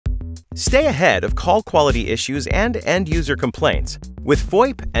Stay ahead of call quality issues and end-user complaints with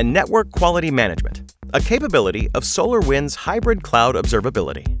VoIP and Network Quality Management, a capability of SolarWinds hybrid cloud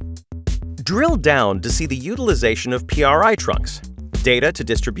observability. Drill down to see the utilization of PRI trunks, data to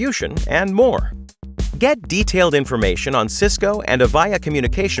distribution, and more. Get detailed information on Cisco and Avaya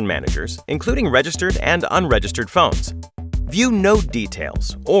communication managers, including registered and unregistered phones. View node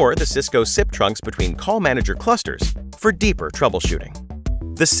details or the Cisco SIP trunks between call manager clusters for deeper troubleshooting.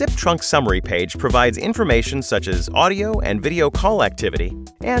 The SIP trunk summary page provides information such as audio and video call activity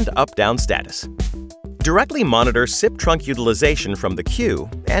and up-down status. Directly monitor SIP trunk utilization from the queue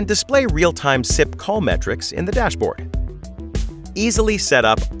and display real-time SIP call metrics in the dashboard. Easily set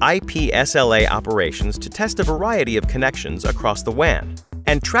up IP SLA Operations to test a variety of connections across the WAN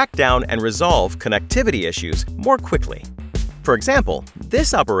and track down and resolve connectivity issues more quickly. For example,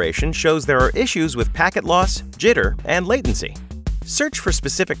 this operation shows there are issues with packet loss, jitter, and latency. Search for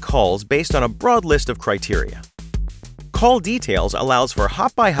specific calls based on a broad list of criteria. Call Details allows for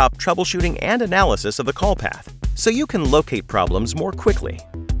hop-by-hop troubleshooting and analysis of the call path, so you can locate problems more quickly.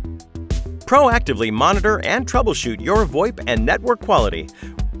 Proactively monitor and troubleshoot your VoIP and network quality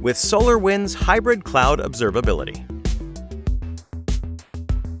with SolarWinds Hybrid Cloud Observability.